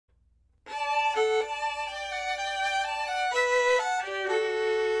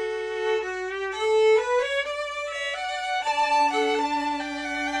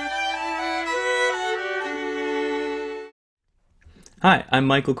Hi, I'm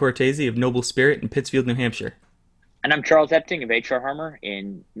Michael Cortese of NobleSpirit in Pittsfield, New Hampshire, And I'm Charles Epting of HR Harmer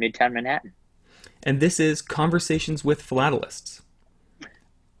in Midtown Manhattan. and this is Conversations with Philatelists.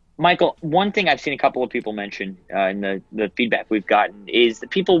 Michael, one thing I've seen a couple of people mention in the feedback we've gotten is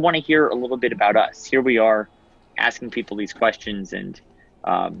that people want to hear a little bit about us. Here we are asking people these questions and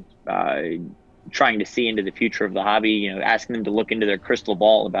um, uh, trying to see into the future of the hobby, asking them to look into their crystal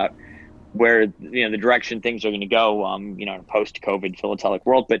ball about where, the direction things are going to go, in a post-COVID philatelic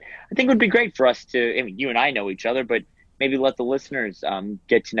world. But I think it would be great for us to, I mean, you and I know each other, but maybe let the listeners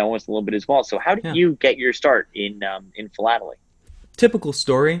get to know us a little bit as well. So how did Yeah, you get your start in philately? typical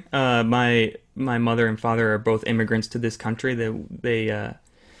story. My mother and father are both immigrants to this country. They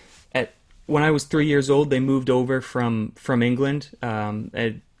at when I was 3 years old, they moved over from England.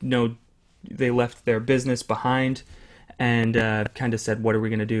 And, no, they left their business behind and kind of said, "What are we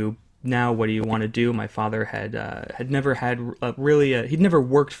going to do now? What do you want to do?" My father had never had he'd never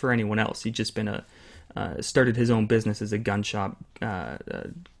worked for anyone else. He'd just been a started his own business as a gun shop,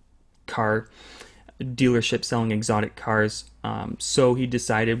 car dealership selling exotic cars. So he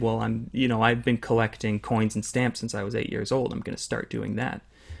decided, well, I've been collecting coins and stamps since I was 8 years old. I'm going to start doing that.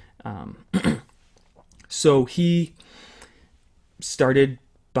 So he started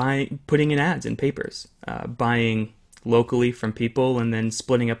putting in ads in papers, buying locally from people, and then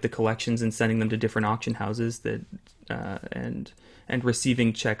splitting up the collections and sending them to different auction houses and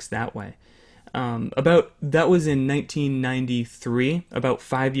receiving checks that way. About that was in 1993. About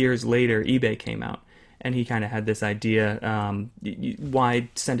 5 years later, eBay came out, and he kind of had this idea: why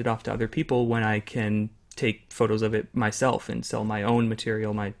send it off to other people when I can take photos of it myself and sell my own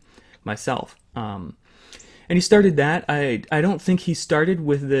material myself? And he started that. I don't think he started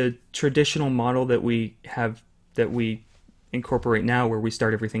with the traditional model that we incorporate now, where we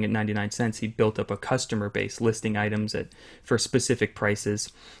start everything at 99 cents. He built up a customer base listing items for specific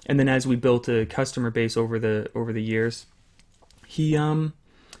prices, and then as we built a customer base over the years, he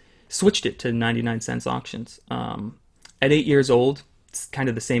switched it to 99 cents auctions. At 8 years old, it's kind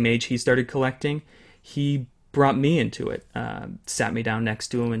of the same age he started collecting, he brought me into it, sat me down next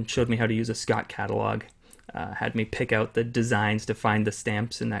to him and showed me how to use a Scott catalog, had me pick out the designs to find the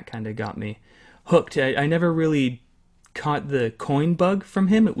stamps, and that kind of got me hooked. I never really caught the coin bug from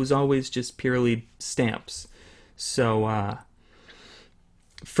him. It was always just purely stamps. So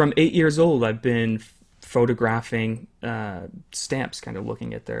from 8 years old, I've been photographing stamps, kind of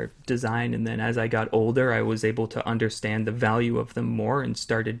looking at their design. And then as I got older, I was able to understand the value of them more and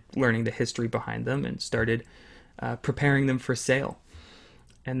started learning the history behind them and started preparing them for sale.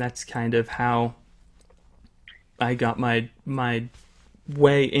 And that's kind of how I got my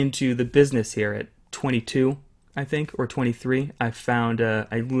way into the business here at 22, I think, or 23. I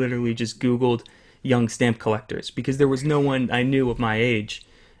literally just Googled young stamp collectors because there was no one I knew of my age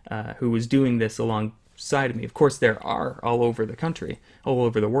who was doing this alongside of me. Of course, there are all over the country, all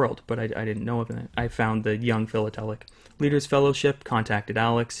over the world, but I didn't know of them. I found the Young Philatelic Leaders Fellowship, contacted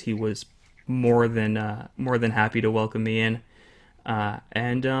Alex. He was more than happy to welcome me in,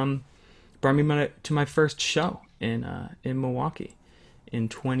 and brought me to my first show in Milwaukee in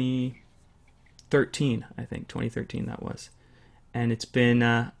 2013, I think 2013 that was, and it's been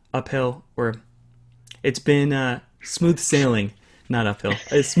uphill, or it's been smooth sailing, not uphill.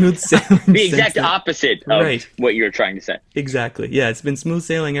 It's smooth sailing The since exact then. opposite of Right, what you're trying to say. exactly. Yeah, it's been smooth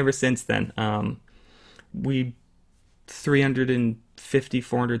sailing ever since then. We 350,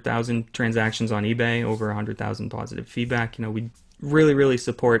 400,000 transactions on eBay, over 100,000 positive feedback. We really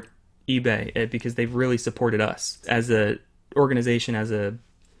support eBay because they've really supported us as a organization, as a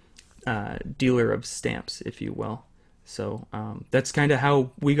dealer of stamps, if you will. So that's kind of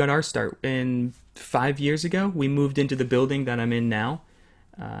how we got our start. And 5 years ago, we moved into the building that I'm in now,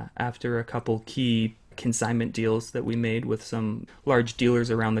 after a couple key consignment deals that we made with some large dealers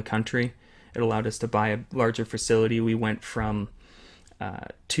around the country. It allowed us to buy a larger facility. We went from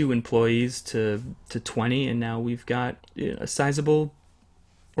 2 employees to 20, and now we've got a sizable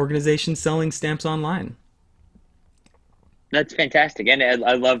organization selling stamps online. That's fantastic, and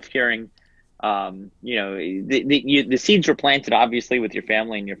I love hearing. The seeds were planted obviously with your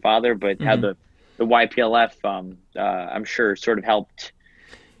family and your father, but how Hmm. the YPLF, I'm sure, sort of helped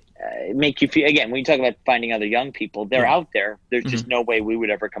make you feel. Again, when you talk about finding other young people, they're Yeah. out there. There's Hmm. just no way we would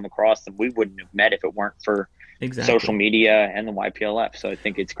ever come across them. We wouldn't have met if it weren't for social Exactly. media and the YPLF. So I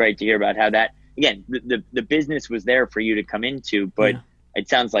think it's great to hear about how that, again, the business was there for you to come into, but Yeah. it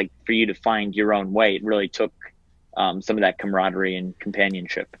sounds like for you to find your own way, it really took some of that camaraderie and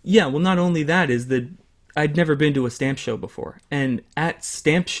companionship. Yeah. Well, not only that is I'd never been to a stamp show before. And at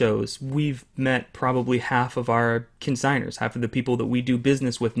stamp shows, we've met probably half of our consigners, half of the people that we do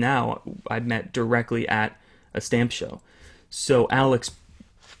business with now, I've met directly at a stamp show. So Alex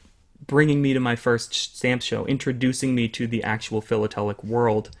bringing me to my first stamp show, introducing me to the actual philatelic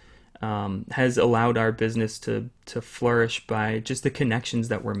world, has allowed our business to flourish by just the connections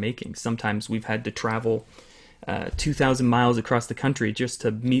that we're making. Sometimes we've had to travel 2,000 miles across the country just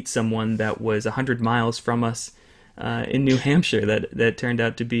to meet someone that was 100 miles from us in New Hampshire. That turned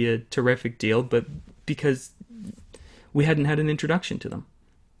out to be a terrific deal, but because we hadn't had an introduction to them.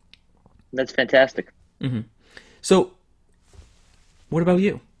 That's fantastic. Mm-hmm. So, what about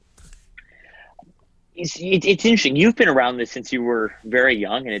you? It's interesting. You've been around this since you were very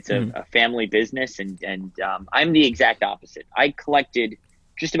young, and it's a family business. And I'm the exact opposite. I collected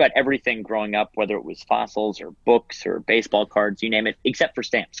just about everything growing up, whether it was fossils or books or baseball cards, you name it, except for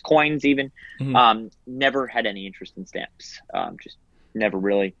stamps, coins even. Never had any interest in stamps. Just never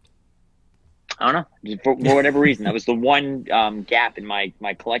really. I don't know, just for whatever reason. That was the one gap in my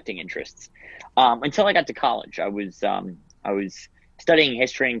collecting interests. Until I got to college, I was studying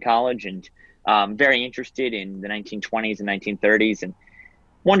history in college and very interested in the 1920s and 1930s, and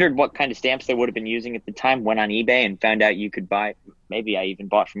wondered what kind of stamps they would have been using at the time. Went on eBay and found out you could buy, maybe I even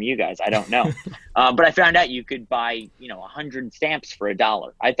bought from you guys, I don't know. But I found out you could buy, 100 stamps for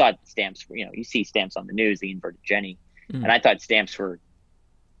 $1. I thought stamps were, you see stamps on the news, the inverted Jenny, and I thought stamps were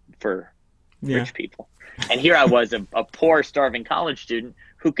for rich people. And here I was, a poor, starving college student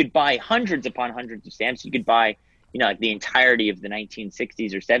who could buy hundreds upon hundreds of stamps. You could buy, like the entirety of the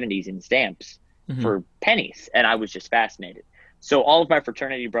 1960s or 70s in stamps for pennies. And I was just fascinated. So all of my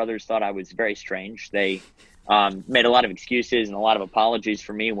fraternity brothers thought I was very strange. They made a lot of excuses and a lot of apologies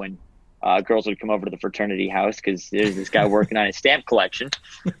for me when girls would come over to the fraternity house because there's this guy working on his stamp collection.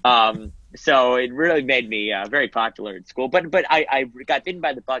 So it really made me very popular at school. But I got bitten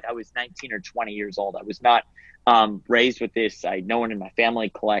by the bug. I was 19 or 20 years old. I was not raised with this. No one in my family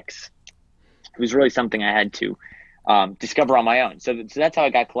collects. It was really something I had to discover on my own. So that's how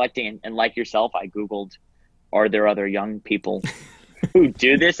I got collecting. And like yourself, I Googled, are there other young people who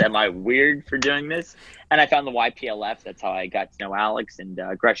do this? Am I weird for doing this? And I found the YPLF. That's how I got to know Alex. And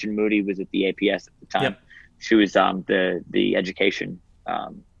Gretchen Moody was at the APS at the time. Yep. She was the education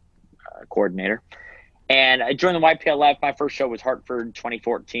coordinator. And I joined the YPLF. My first show was Hartford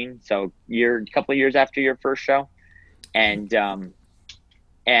 2014. So a couple of years after your first show. And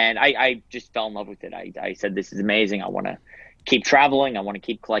I just fell in love with it. I said, this is amazing. I want to keep traveling. I want to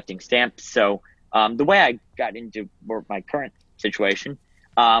keep collecting stamps. So the way I got into my current situation,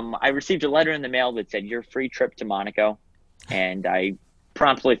 I received a letter in the mail that said, your free trip to Monaco. And I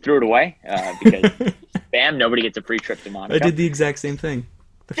promptly threw it away because, bam, nobody gets a free trip to Monaco. I did the exact same thing.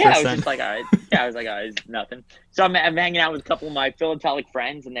 I was just like, all right. I was like, oh, it's nothing. So I'm hanging out with a couple of my philatelic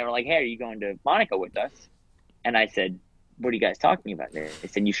friends, and they were like, hey, are you going to Monaco with us? And I said, what are you guys talking about? They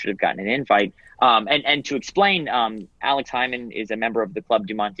said, you should have gotten an invite. And to explain, Alex Hyman is a member of the Club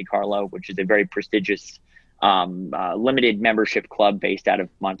du Monte Carlo, which is a very prestigious limited membership club based out of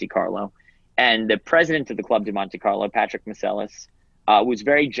Monte Carlo. And the president of the Club du Monte Carlo, Patrick Macelis, was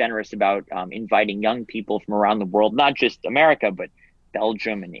very generous about inviting young people from around the world, not just America, but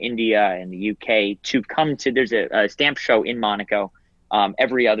Belgium and India and the UK, to come to, there's a stamp show in Monaco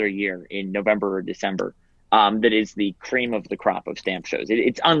every other year in November or December. That is the cream of the crop of stamp shows.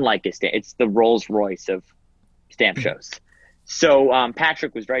 It's unlike it's the Rolls Royce of stamp shows. So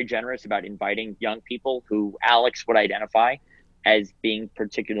Patrick was very generous about inviting young people who Alex would identify as being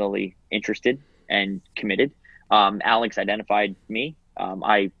particularly interested and committed. Alex identified me.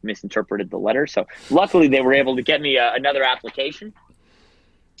 I misinterpreted the letter. So luckily they were able to get me another application.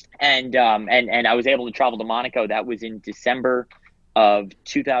 And I was able to travel to Monaco. That was in December of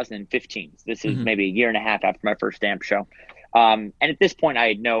 2015. This is maybe a year and a half after my first stamp show. And at this point, I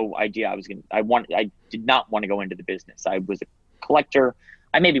had no idea I did not want to go into the business. I was a collector.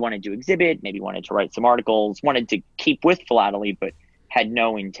 I maybe wanted to exhibit, maybe wanted to write some articles, wanted to keep with philately, but had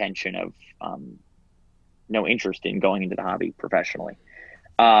no intention of, no interest in going into the hobby professionally.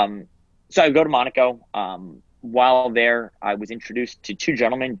 So I go to Monaco. While there, I was introduced to two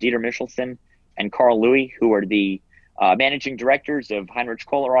gentlemen, Dieter Michelson and Carl Louis, who are the managing directors of Heinrich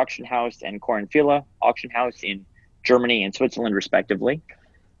Kohler Auction House and Korenfila Auction House in Germany and Switzerland, respectively.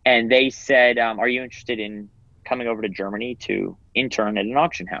 And they said, are you interested in coming over to Germany to intern at an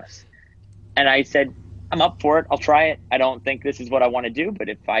auction house? And I said, I'm up for it. I'll try it. I don't think this is what I want to do, but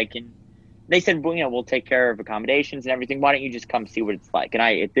if I can. They said, well, we'll take care of accommodations and everything. Why don't you just come see what it's like? And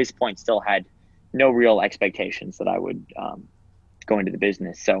I, at this point, still had no real expectations that I would go into the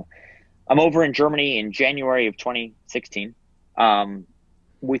business. So I'm over in Germany in January of 2016.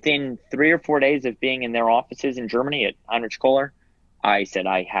 Within 3 or 4 days of being in their offices in Germany at Heinrich Kohler, I said,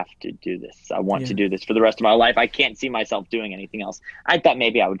 I have to do this. I want to do this for the rest of my life. I can't see myself doing anything else. I thought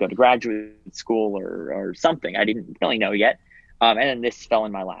maybe I would go to graduate school or something. I didn't really know yet. And then this fell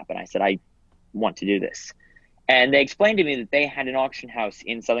in my lap, and I said, I want to do this. And they explained to me that they had an auction house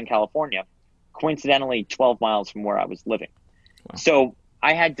in Southern California, coincidentally 12 miles from where I was living. Wow. So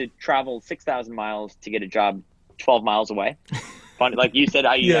I had to travel 6,000 miles to get a job 12 miles away. Like you said,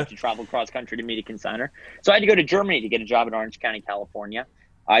 you have to travel cross country to meet a consignor. So I had to go to Germany to get a job in Orange County, California.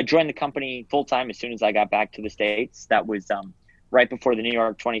 I joined the company full time as soon as I got back to the States. That was right before the New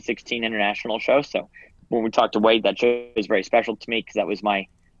York 2016 International Show. So when we talked to Wade, that show was very special to me because that was my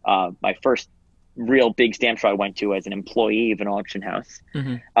first real big stamp show I went to as an employee of an auction house.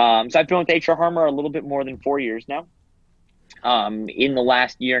 Mm-hmm. So I've been with H.R. Harmer a little bit more than 4 years now. In the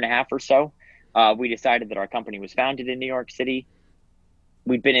last year and a half or so, we decided that our company was founded in New York City.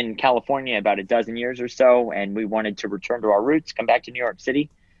 We'd been in California about a dozen years or so, and we wanted to return to our roots, come back to New York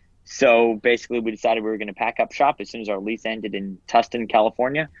City. So basically, we decided we were going to pack up shop as soon as our lease ended in Tustin,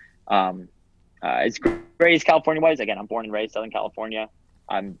 California. As great as California was, again, I'm born and raised Southern California.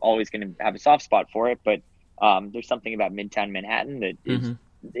 I'm always going to have a soft spot for it, but there's something about Midtown Manhattan that is,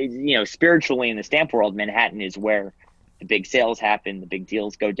 spiritually in the stamp world, Manhattan is where the big sales happen, the big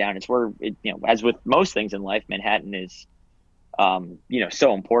deals go down. It's where, as with most things in life, Manhattan is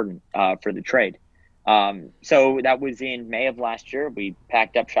so important for the trade. So that was in May of last year. We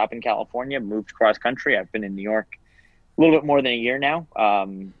packed up shop in California, moved cross country. I've been in New York a little bit more than a year now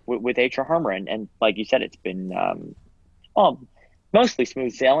with H.R. Harmer. And like you said, it's been mostly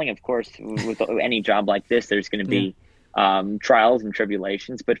smooth sailing. Of course, with any job like this, there's going to be trials and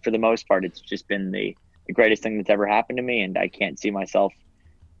tribulations. But for the most part, it's just been the greatest thing that's ever happened to me. And I can't see myself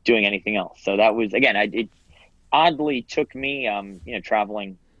doing anything else. So that was, again, it oddly took me,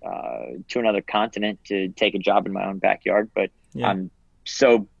 traveling to another continent to take a job in my own backyard, but I'm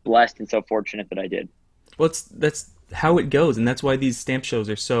so blessed and so fortunate that I did. Well, that's how it goes, and that's why these stamp shows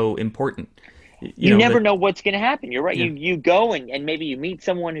are so important. You never know what's going to happen. You're right. Yeah. You go and maybe you meet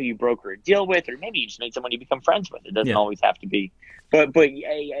someone who you broker a deal with, or maybe you just meet someone you become friends with. It doesn't always have to be. But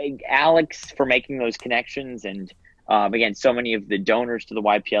Alex for making those connections, and again, so many of the donors to the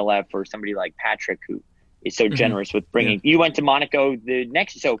YPLF, or somebody like Patrick who is so generous with bringing. You went to Monaco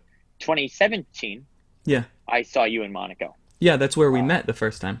 2017. Yeah, I saw you in Monaco. Yeah, that's where we met the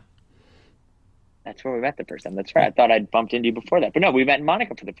first time. That's where we met the first time. That's right. I thought I'd bumped into you before that, but no, we met in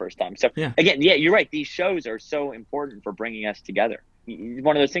Monaco for the first time. So again, you're right. These shows are so important for bringing us together. It's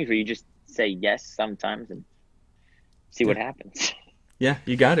one of those things where you just say yes sometimes and see what happens. Yeah,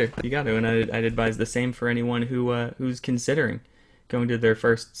 you got to, and I'd advise the same for anyone who's considering going to their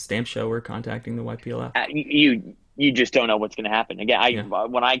first stamp show or contacting the YPLF. You just don't know what's going to happen. Again,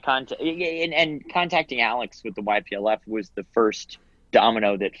 when I contacting Alex with the YPLF was the first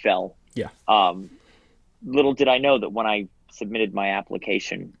domino that fell. Yeah. Little did I know that when I submitted my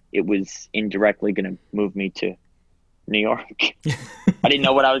application, it was indirectly going to move me to New York. I didn't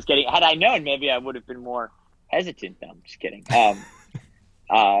know what I was getting. Had I known, maybe I would have been more hesitant. No, I'm just kidding.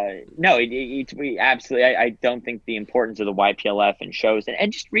 No, we absolutely. I don't think the importance of the YPLF and shows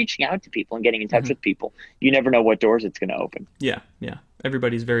and just reaching out to people and getting in touch with people. You never know what doors it's going to open. Yeah.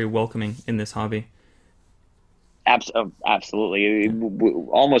 Everybody's very welcoming in this hobby. Absolutely.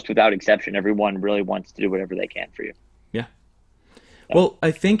 Almost without exception, everyone really wants to do whatever they can for you. Yeah. Well,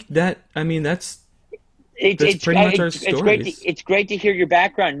 I think that's pretty much our stories. It's great to hear your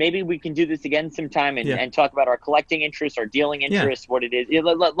background. Maybe we can do this again sometime and talk about our collecting interests, our dealing interests, what it is.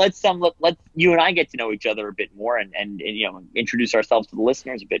 Let's you and I get to know each other a bit more and introduce ourselves to the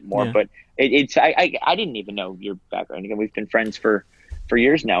listeners a bit more. Yeah. But I didn't even know your background. Again, we've been friends for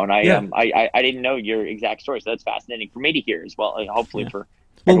years now, and I didn't know your exact story. So that's fascinating for me to hear as well. Hopefully for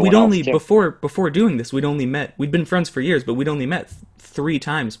we'd only before doing this, we'd been friends for years, but we'd only met 3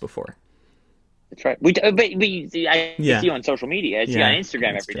 times before. That's right. I see you on social media. I see you on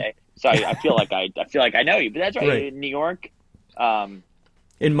Instagram every day. So I feel like I know you. But that's right. In New York,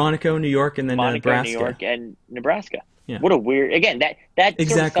 in Monaco, New York, and then Nebraska. New York, and Nebraska. Yeah. What a weird. Again, that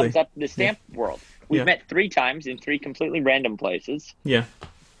sort of sums up the stamp world. We've met 3 times in 3 completely random places. Yeah.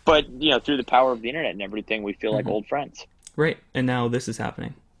 But through the power of the internet and everything, we feel like old friends. Right. And now this is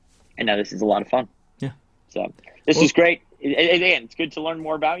happening. And now this is a lot of fun. Yeah. So this is great. Again, it's good to learn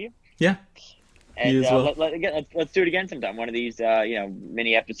more about you. Yeah. And let's do it again sometime. One of these,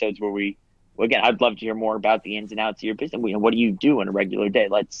 mini episodes where I'd love to hear more about the ins and outs of your business. What do you do on a regular day?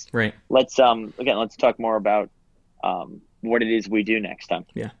 Let's talk more about what it is we do next time.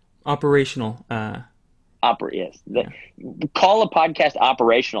 Yeah. Operational. Yes. Call a podcast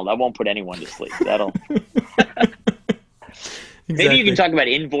operational. That won't put anyone to sleep. That'll. Maybe you can talk about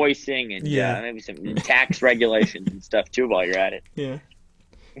invoicing and maybe some tax regulations and stuff too while you're at it. Yeah.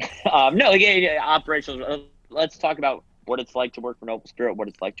 No, again, operational. Let's talk about what it's like to work for NobleSpirit, what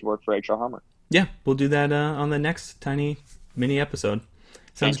it's like to work for HR Harmer. Yeah, we'll do that on the next tiny mini episode.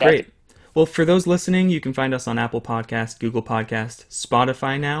 Sounds Fantastic. great. Well, for those listening, you can find us on Apple Podcast, Google Podcast,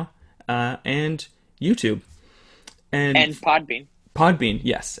 Spotify now, and YouTube. And Podbean. Podbean,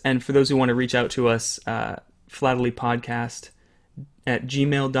 yes. And for those who want to reach out to us,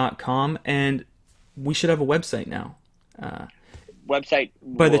 philatelypodcast@gmail.com. And we should have a website now. Website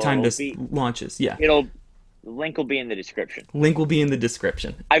by the time this launches, yeah. The link will be in the description. Link will be in the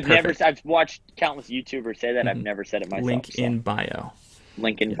description. I've watched countless YouTubers say that. I've never said it myself. Link in bio.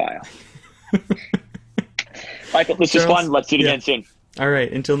 Link in bio. Michael, this was fun. Let's do it again soon. All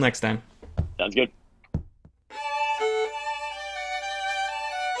right. Until next time.